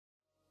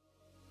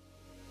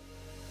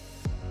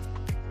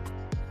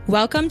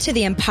Welcome to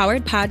the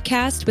Empowered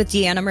Podcast with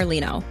Deanna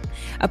Merlino,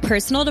 a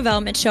personal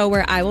development show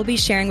where I will be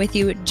sharing with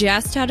you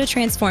just how to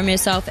transform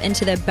yourself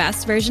into the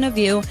best version of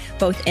you,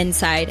 both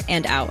inside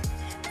and out.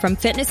 From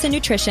fitness and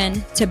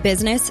nutrition to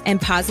business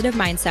and positive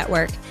mindset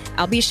work,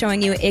 I'll be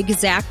showing you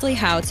exactly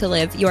how to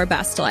live your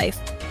best life.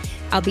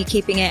 I'll be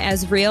keeping it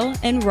as real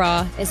and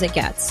raw as it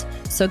gets.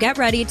 So get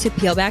ready to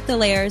peel back the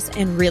layers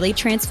and really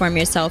transform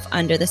yourself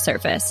under the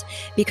surface,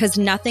 because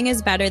nothing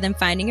is better than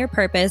finding your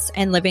purpose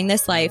and living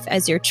this life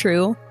as your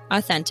true,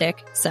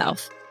 authentic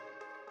self.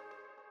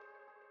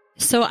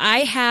 So I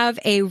have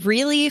a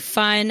really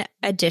fun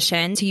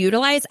addition to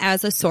utilize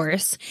as a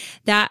source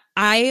that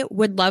I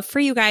would love for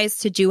you guys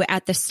to do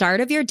at the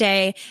start of your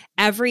day,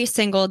 every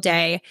single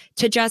day,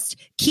 to just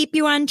keep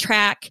you on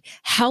track,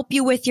 help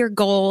you with your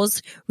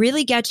goals,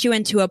 really get you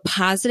into a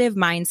positive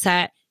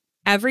mindset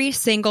every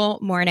single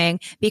morning,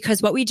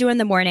 because what we do in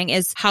the morning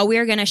is how we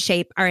are going to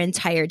shape our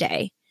entire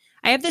day.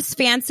 I have this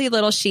fancy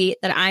little sheet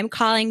that I'm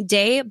calling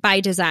Day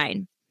by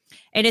Design,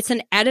 and it's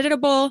an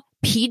editable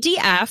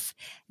PDF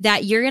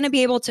that you're going to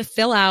be able to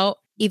fill out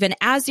even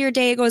as your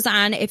day goes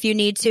on if you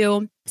need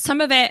to. Some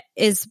of it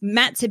is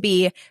meant to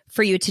be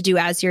for you to do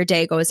as your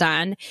day goes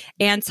on.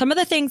 And some of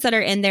the things that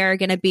are in there are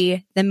going to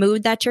be the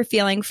mood that you're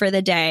feeling for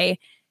the day,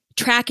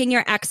 tracking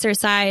your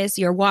exercise,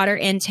 your water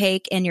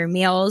intake, and your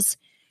meals.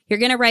 You're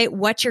going to write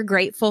what you're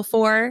grateful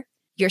for,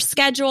 your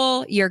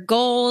schedule, your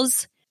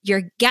goals,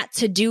 your get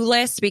to-do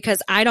list,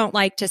 because I don't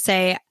like to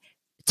say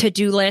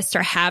to-do list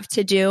or have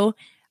to do,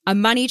 a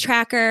money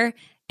tracker,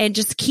 and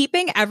just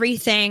keeping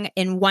everything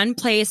in one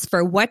place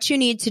for what you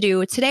need to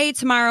do today,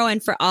 tomorrow,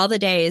 and for all the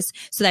days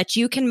so that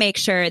you can make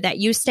sure that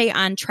you stay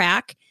on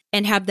track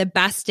and have the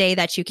best day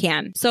that you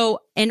can.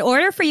 So in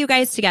order for you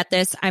guys to get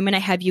this, I'm going to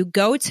have you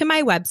go to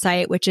my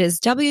website, which is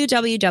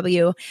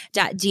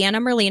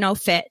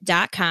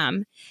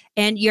www.deannamerlinofit.com.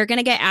 And you're going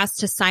to get asked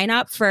to sign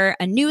up for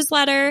a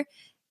newsletter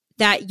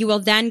that you will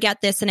then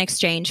get this in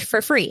exchange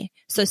for free.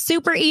 So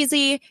super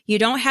easy. You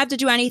don't have to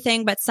do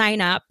anything but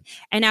sign up.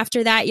 And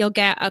after that, you'll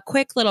get a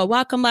quick little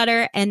welcome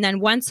letter. And then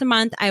once a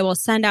month, I will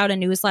send out a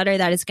newsletter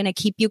that is going to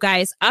keep you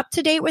guys up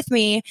to date with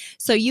me,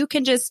 so you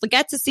can just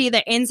get to see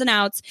the ins and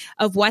outs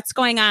of what's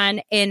going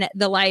on in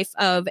the life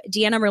of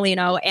Deanna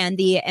Merlino and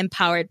the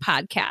Empowered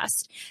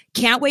Podcast.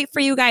 Can't wait for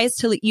you guys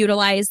to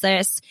utilize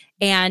this,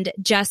 and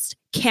just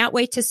can't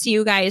wait to see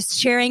you guys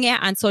sharing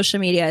it on social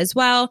media as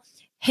well,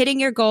 hitting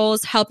your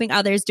goals, helping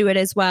others do it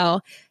as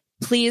well.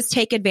 Please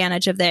take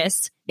advantage of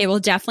this. It will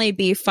definitely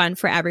be fun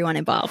for everyone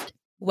involved.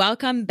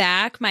 Welcome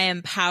back, my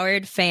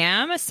Empowered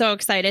fam. So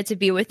excited to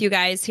be with you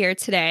guys here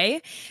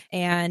today.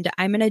 And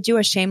I'm going to do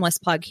a shameless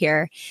plug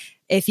here.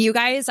 If you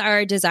guys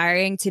are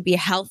desiring to be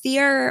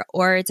healthier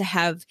or to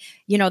have,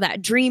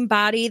 that dream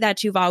body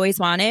that you've always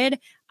wanted,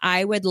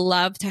 I would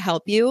love to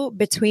help you.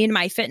 Between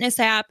my fitness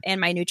app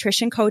and my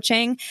nutrition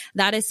coaching,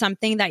 that is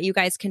something that you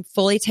guys can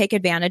fully take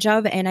advantage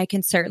of, and I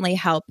can certainly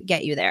help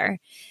get you there.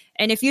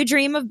 And if you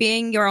dream of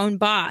being your own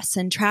boss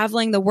and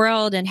traveling the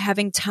world and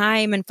having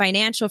time and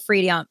financial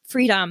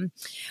freedom,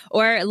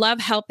 or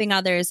love helping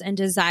others and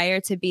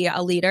desire to be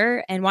a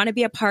leader and want to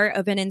be a part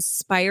of an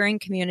inspiring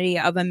community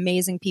of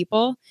amazing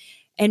people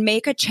and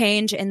make a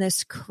change in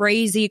this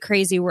crazy,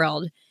 crazy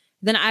world,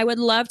 then I would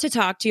love to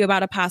talk to you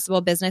about a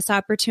possible business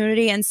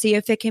opportunity and see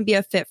if it can be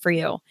a fit for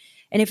you.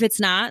 And if it's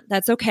not,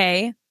 that's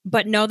okay,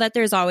 but know that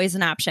there's always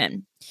an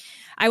option.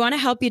 I want to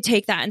help you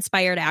take that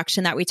inspired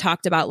action that we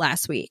talked about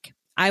last week.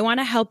 I want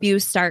to help you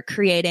start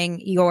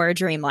creating your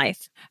dream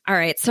life. All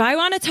right, so I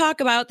want to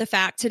talk about the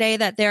fact today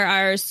that there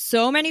are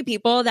so many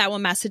people that will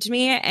message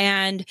me,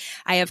 and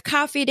I have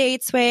coffee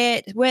dates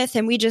with,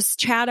 and we just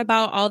chat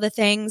about all the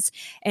things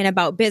and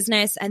about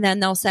business, and then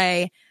they'll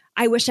say,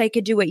 I wish I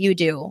could do what you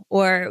do,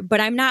 or, but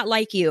I'm not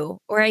like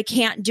you, or I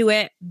can't do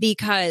it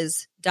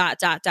because ...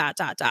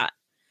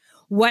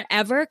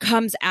 Whatever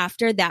comes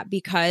after that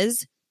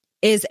because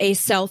is a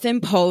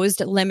self-imposed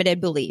limited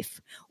belief,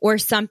 or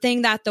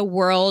something that the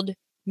world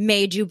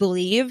made you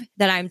believe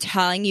that I'm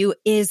telling you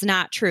is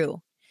not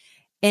true.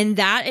 And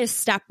that is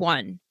step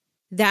one.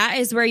 That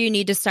is where you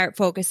need to start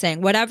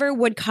focusing. Whatever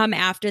would come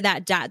after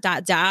that ...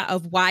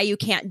 of why you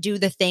can't do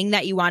the thing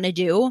that you want to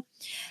do,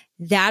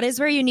 that is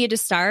where you need to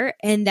start.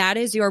 And that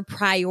is your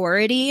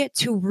priority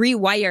to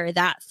rewire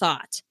that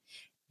thought.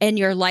 And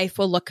your life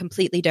will look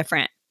completely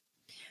different.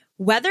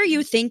 Whether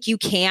you think you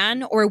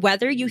can or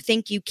whether you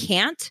think you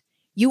can't,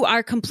 you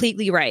are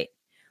completely right.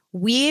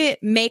 We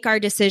make our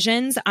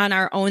decisions on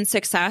our own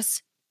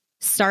success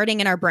starting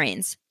in our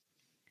brains.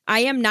 I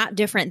am not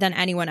different than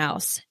anyone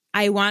else.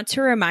 I want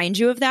to remind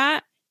you of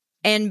that.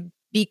 And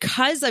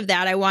because of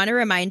that, I want to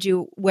remind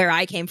you where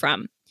I came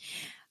from.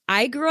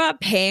 I grew up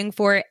paying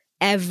for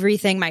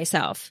everything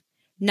myself.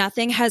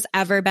 Nothing has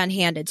ever been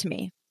handed to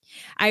me.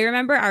 I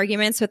remember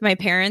arguments with my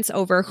parents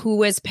over who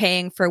was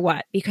paying for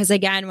what, because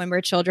again, when we're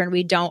children,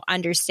 we don't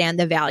understand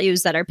the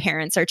values that our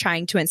parents are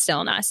trying to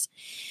instill in us.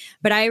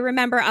 But I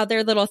remember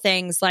other little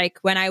things, like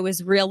when I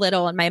was real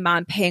little and my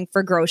mom paying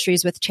for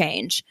groceries with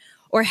change,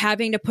 or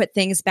having to put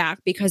things back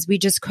because we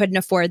just couldn't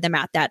afford them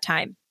at that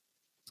time.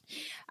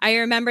 I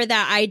remember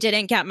that I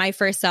didn't get my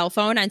first cell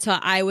phone until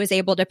I was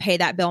able to pay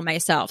that bill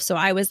myself. So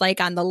I was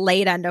like on the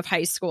late end of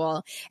high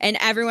school and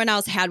everyone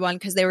else had one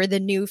because they were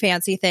the new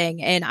fancy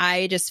thing. And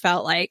I just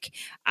felt like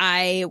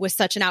I was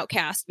such an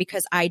outcast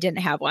because I didn't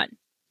have one.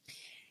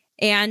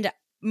 And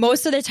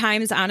most of the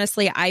times,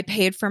 honestly, I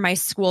paid for my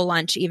school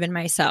lunch, even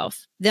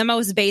myself, the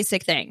most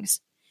basic things.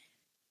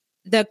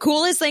 The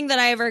coolest thing that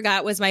I ever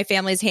got was my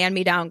family's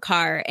hand-me-down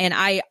car. And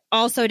I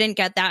also didn't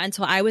get that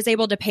until I was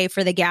able to pay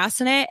for the gas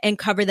in it and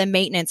cover the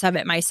maintenance of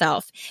it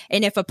myself.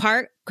 And if a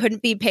part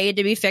couldn't be paid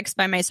to be fixed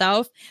by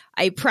myself,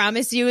 I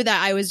promise you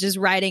that I was just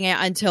riding it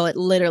until it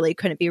literally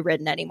couldn't be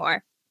ridden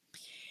anymore.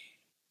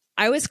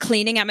 I was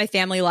cleaning at my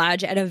family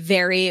lodge at a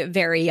very,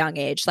 very young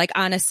age, like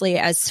honestly,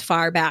 as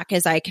far back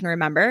as I can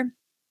remember.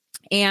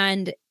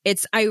 And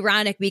it's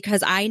ironic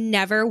because I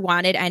never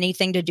wanted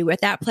anything to do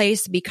with that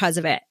place because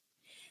of it.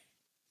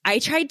 I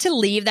tried to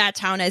leave that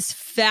town as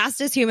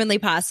fast as humanly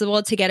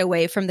possible to get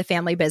away from the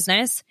family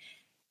business.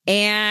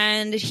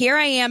 And here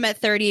I am at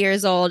 30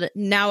 years old,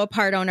 now a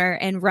part owner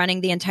and running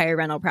the entire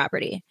rental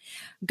property.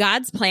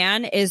 God's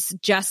plan is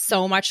just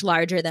so much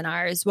larger than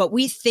ours. What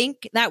we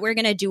think that we're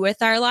going to do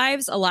with our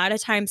lives, a lot of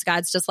times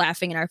God's just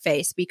laughing in our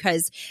face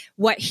because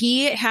what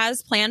he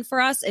has planned for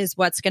us is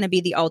what's going to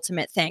be the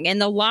ultimate thing. And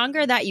the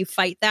longer that you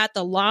fight that,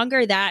 the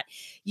longer that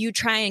you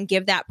try and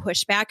give that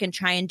pushback and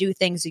try and do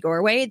things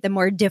your way, the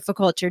more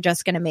difficult you're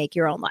just going to make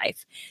your own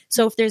life.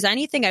 So if there's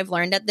anything I've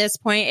learned at this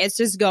point, it's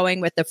just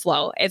going with the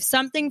flow. If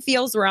something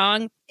feels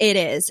wrong, it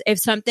is. If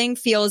something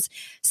feels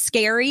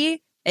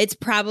scary, it's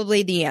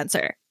probably the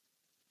answer.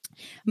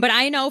 But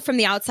I know from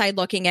the outside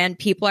looking in,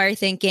 people are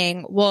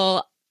thinking,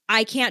 well,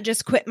 I can't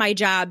just quit my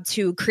job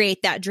to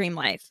create that dream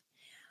life.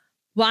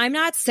 Well, I'm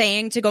not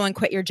saying to go and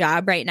quit your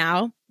job right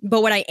now,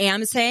 but what I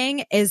am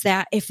saying is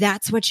that if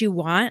that's what you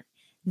want,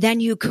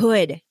 then you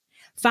could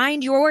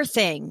find your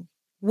thing,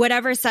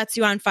 whatever sets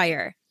you on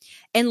fire,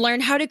 and learn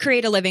how to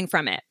create a living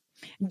from it.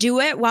 Do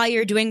it while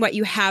you're doing what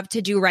you have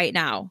to do right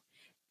now.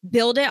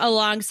 Build it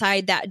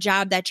alongside that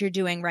job that you're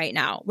doing right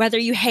now, whether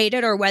you hate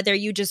it or whether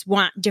you just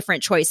want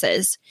different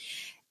choices,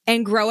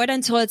 and grow it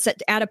until it's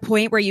at a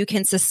point where you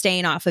can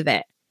sustain off of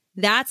it.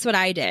 That's what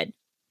I did.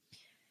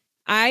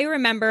 I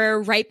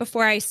remember right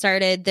before I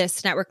started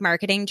this network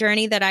marketing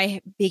journey that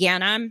I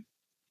began on,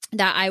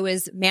 that I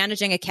was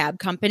managing a cab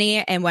company.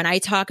 And when I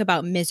talk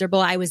about miserable,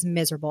 I was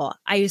miserable.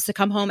 I used to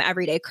come home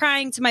every day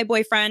crying to my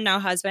boyfriend, now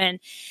husband,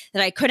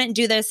 that I couldn't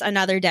do this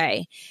another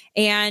day.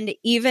 And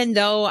even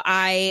though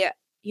I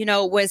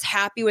was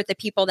happy with the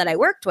people that I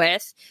worked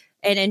with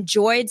and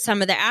enjoyed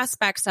some of the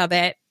aspects of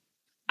it,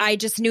 I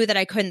just knew that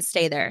I couldn't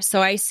stay there.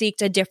 So I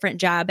sought a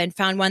different job and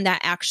found one that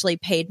actually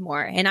paid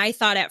more. And I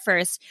thought at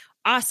first,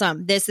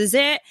 awesome, this is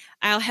it.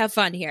 I'll have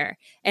fun here.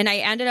 And I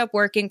ended up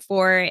working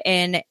for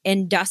an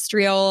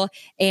industrial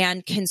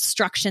and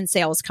construction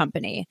sales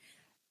company.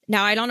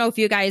 Now, I don't know if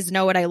you guys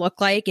know what I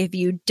look like. If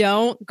you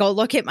don't, go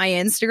look at my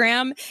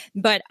Instagram.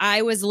 But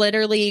I was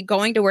literally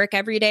going to work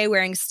every day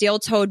wearing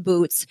steel-toed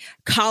boots,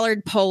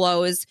 collared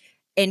polos,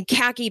 and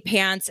khaki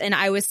pants. And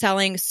I was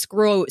selling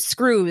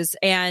screws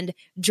and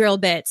drill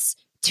bits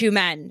to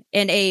men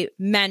in a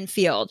men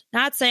field.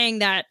 Not saying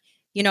that,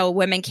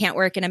 women can't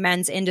work in a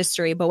men's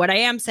industry. But what I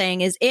am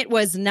saying is it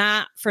was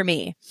not for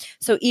me.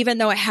 So even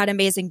though it had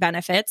amazing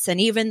benefits and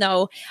even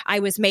though I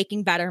was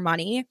making better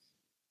money,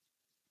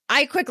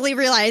 I quickly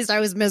realized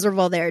I was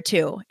miserable there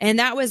too. And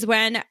that was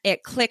when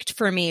it clicked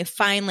for me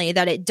finally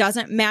that it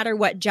doesn't matter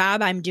what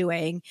job I'm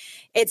doing.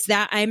 It's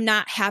that I'm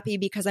not happy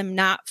because I'm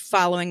not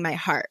following my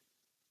heart.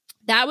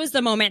 That was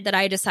the moment that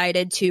I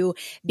decided to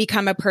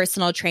become a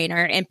personal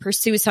trainer and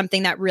pursue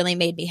something that really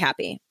made me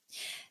happy.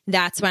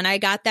 That's when I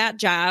got that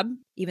job,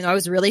 even though I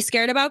was really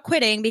scared about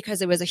quitting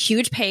because it was a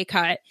huge pay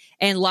cut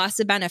and loss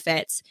of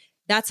benefits.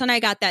 That's when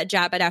I got that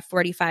job at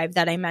F45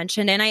 that I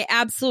mentioned, and I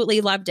absolutely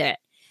loved it.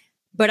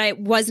 But it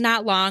was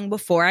not long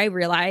before I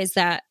realized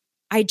that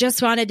I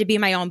just wanted to be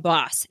my own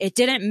boss. It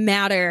didn't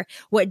matter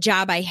what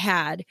job I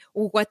had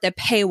or what the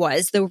pay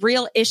was. The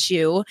real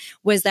issue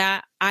was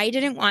that I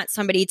didn't want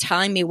somebody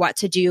telling me what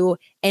to do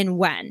and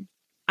when.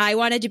 I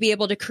wanted to be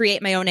able to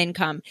create my own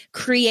income,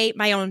 create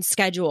my own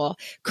schedule,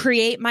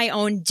 create my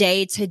own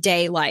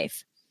day-to-day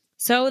life.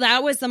 So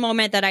that was the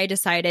moment that I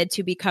decided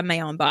to become my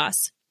own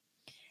boss.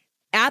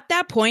 At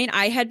that point,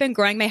 I had been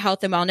growing my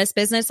health and wellness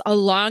business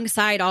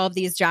alongside all of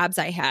these jobs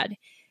I had.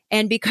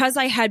 And because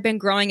I had been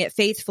growing it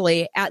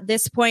faithfully, at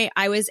this point,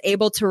 I was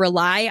able to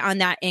rely on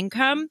that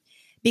income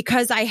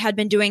because I had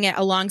been doing it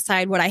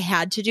alongside what I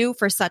had to do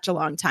for such a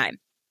long time.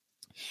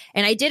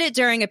 And I did it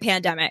during a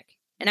pandemic,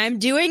 and I'm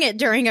doing it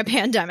during a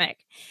pandemic.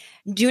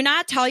 Do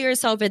not tell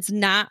yourself it's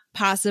not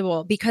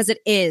possible, because it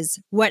is.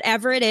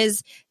 Whatever it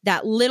is,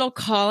 that little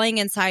calling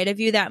inside of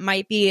you that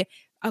might be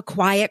a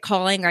quiet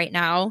calling right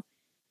now,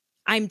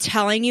 I'm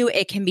telling you,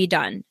 it can be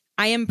done.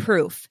 I am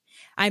proof.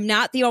 I'm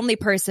not the only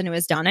person who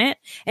has done it,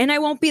 and I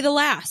won't be the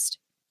last.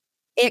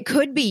 It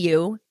could be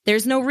you.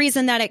 There's no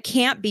reason that it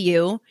can't be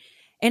you.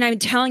 And I'm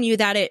telling you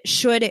that it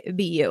should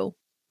be you.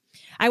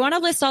 I want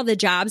to list all the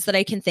jobs that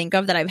I can think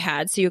of that I've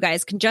had so you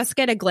guys can just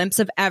get a glimpse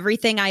of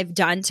everything I've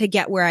done to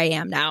get where I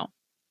am now.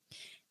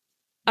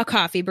 A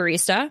coffee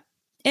barista,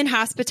 in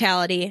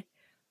hospitality,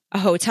 a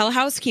hotel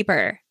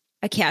housekeeper,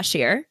 a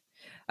cashier,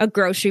 a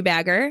grocery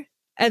bagger,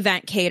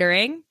 event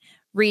catering,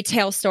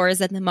 retail stores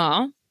at the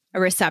mall,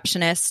 a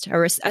receptionist,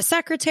 a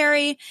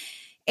secretary,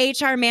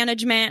 HR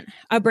management,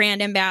 a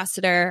brand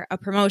ambassador, a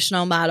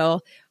promotional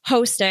model,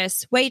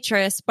 hostess,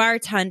 waitress,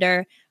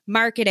 bartender,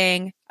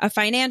 marketing, a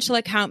financial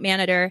account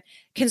manager,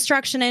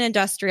 construction and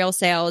industrial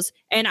sales,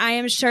 and I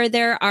am sure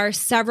there are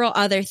several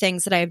other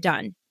things that I've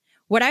done.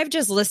 What I've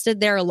just listed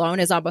there alone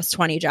is almost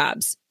 20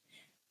 jobs.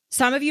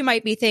 Some of you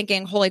might be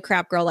thinking, holy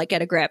crap, girl, like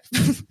get a grip.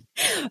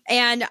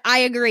 And I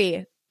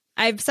agree.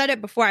 I've said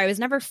it before. I was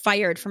never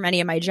fired from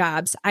any of my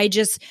jobs. I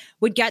just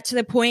would get to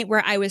the point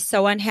where I was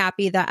so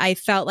unhappy that I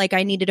felt like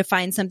I needed to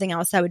find something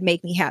else that would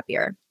make me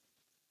happier.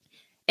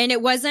 And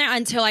it wasn't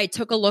until I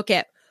took a look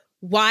at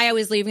why I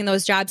was leaving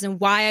those jobs and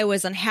why I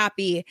was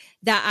unhappy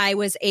that I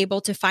was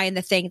able to find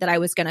the thing that I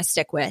was going to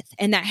stick with.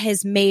 And that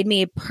has made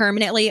me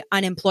permanently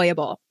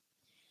unemployable.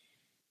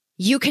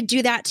 You could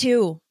do that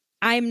too.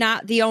 I'm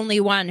not the only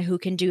one who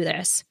can do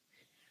this.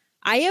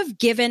 I have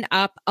given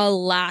up a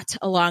lot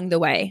along the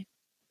way.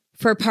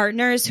 For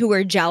partners who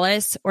were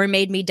jealous or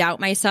made me doubt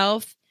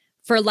myself,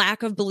 for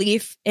lack of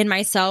belief in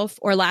myself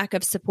or lack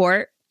of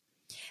support.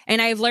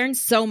 And I've learned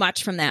so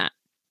much from that.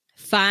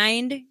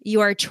 Find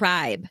your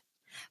tribe.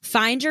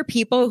 Find your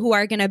people who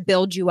are going to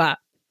build you up,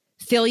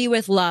 fill you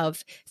with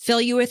love, fill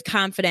you with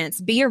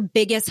confidence, be your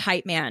biggest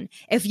hype man.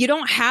 If you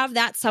don't have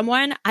that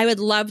someone, I would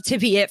love to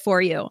be it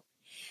for you.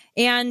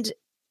 And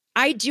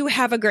I do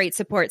have a great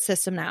support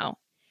system now.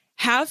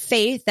 Have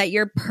faith that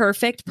your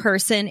perfect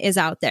person is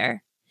out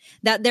there,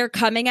 that they're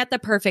coming at the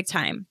perfect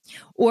time.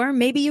 Or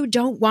maybe you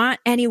don't want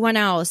anyone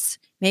else.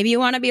 Maybe you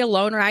want to be a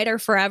lone rider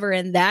forever,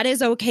 and that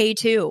is okay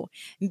too.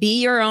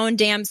 Be your own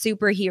damn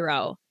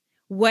superhero.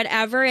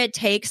 Whatever it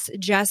takes,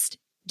 just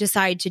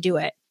decide to do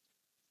it.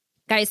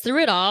 Guys, through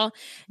it all,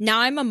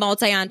 now I'm a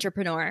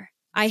multi-entrepreneur.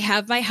 I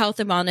have my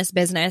health and wellness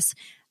business.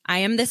 I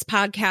am this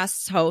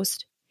podcast's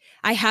host.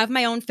 I have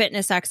my own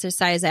fitness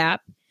exercise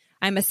app.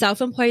 I'm a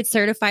self-employed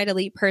certified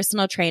elite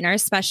personal trainer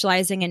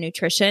specializing in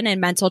nutrition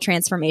and mental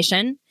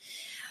transformation,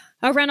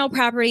 a rental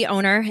property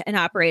owner and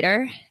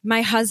operator.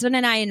 My husband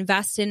and I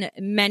invest in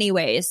many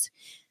ways.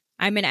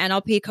 I'm an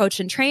NLP coach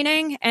in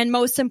training, and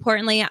most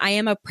importantly, I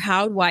am a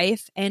proud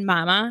wife and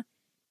mama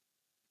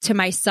to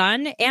my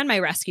son and my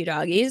rescue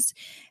doggies.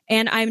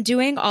 And I'm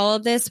doing all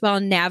of this while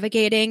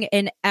navigating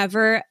an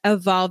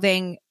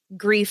ever-evolving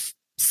grief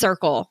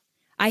circle.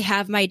 I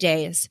have my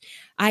days.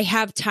 I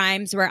have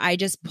times where I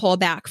just pull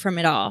back from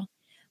it all.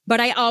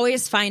 But I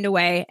always find a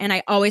way, and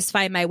I always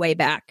find my way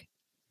back.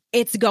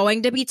 It's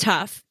going to be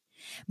tough,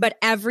 but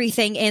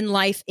everything in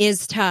life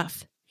is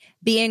tough.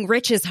 Being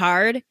rich is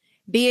hard.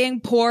 Being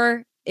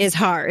poor is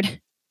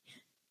hard.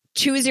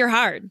 Choose your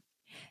hard.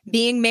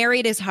 Being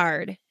married is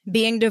hard.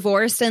 Being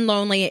divorced and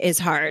lonely is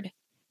hard.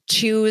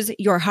 Choose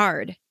your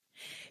hard.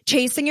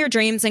 Chasing your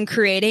dreams and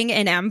creating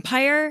an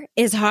empire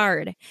is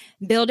hard.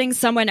 Building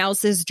someone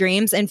else's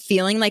dreams and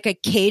feeling like a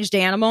caged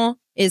animal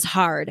is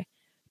hard.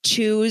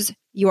 Choose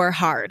your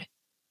hard.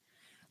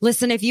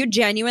 Listen, if you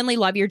genuinely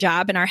love your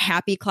job and are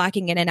happy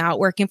clocking in and out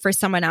working for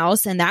someone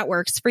else and that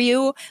works for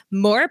you,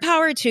 more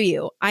power to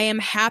you. I am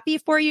happy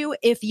for you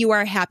if you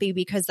are happy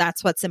because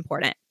that's what's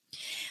important.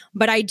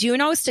 But I do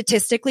know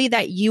statistically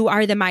that you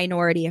are the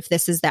minority if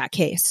this is that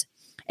case.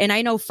 And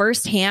I know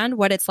firsthand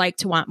what it's like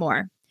to want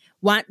more,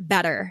 want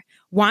better,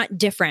 want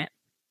different,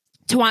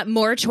 to want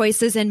more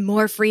choices and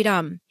more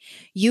freedom.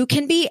 You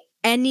can be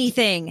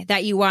anything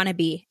that you want to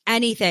be,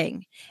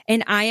 anything.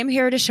 And I am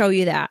here to show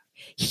you that.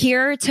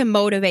 Here to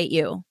motivate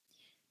you.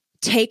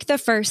 Take the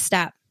first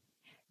step.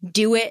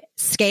 Do it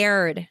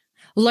scared.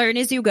 Learn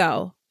as you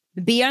go.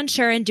 Be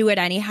unsure and do it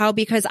anyhow,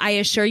 because I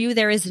assure you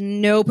there is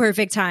no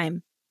perfect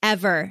time,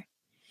 ever.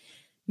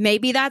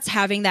 Maybe that's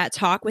having that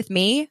talk with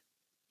me,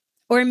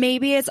 or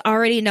maybe it's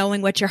already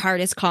knowing what your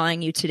heart is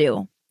calling you to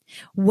do.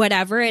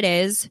 Whatever it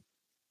is,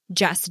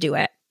 just do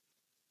it.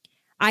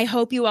 I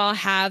hope you all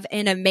have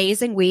an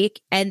amazing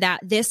week and that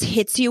this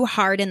hits you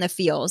hard in the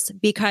feels,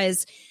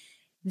 because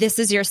this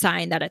is your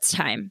sign that it's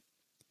time.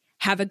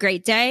 Have a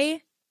great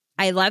day.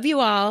 I love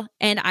you all,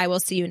 and I will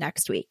see you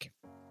next week.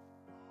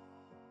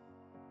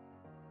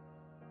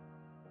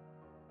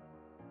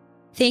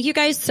 Thank you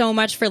guys so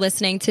much for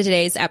listening to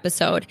today's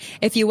episode.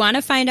 If you want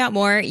to find out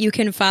more, you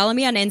can follow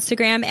me on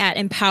Instagram at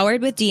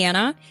Empowered with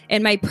Deanna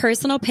and my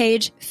personal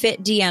page,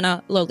 Fit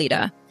Deanna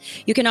Lolita.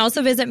 You can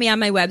also visit me on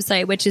my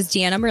website, which is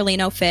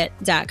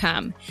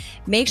DeannaMerlinoFit.com.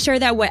 Make sure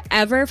that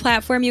whatever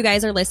platform you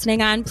guys are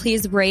listening on,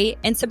 please rate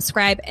and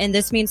subscribe. And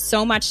this means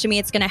so much to me.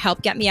 It's going to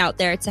help get me out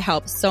there to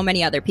help so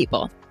many other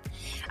people.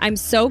 I'm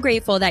so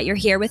grateful that you're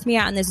here with me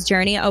on this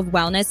journey of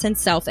wellness and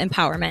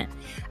self-empowerment.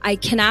 I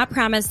cannot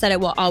promise that it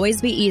will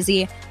always be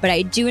easy, but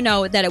I do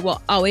know that it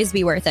will always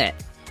be worth it.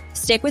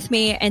 Stick with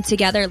me, and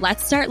together,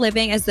 let's start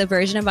living as the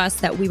version of us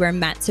that we were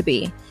meant to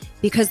be.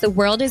 because the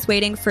world is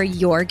waiting for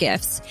your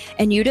gifts,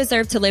 and you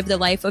deserve to live the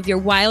life of your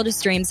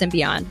wildest dreams and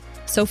beyond.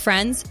 So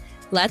friends,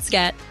 let's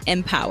get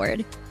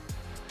empowered.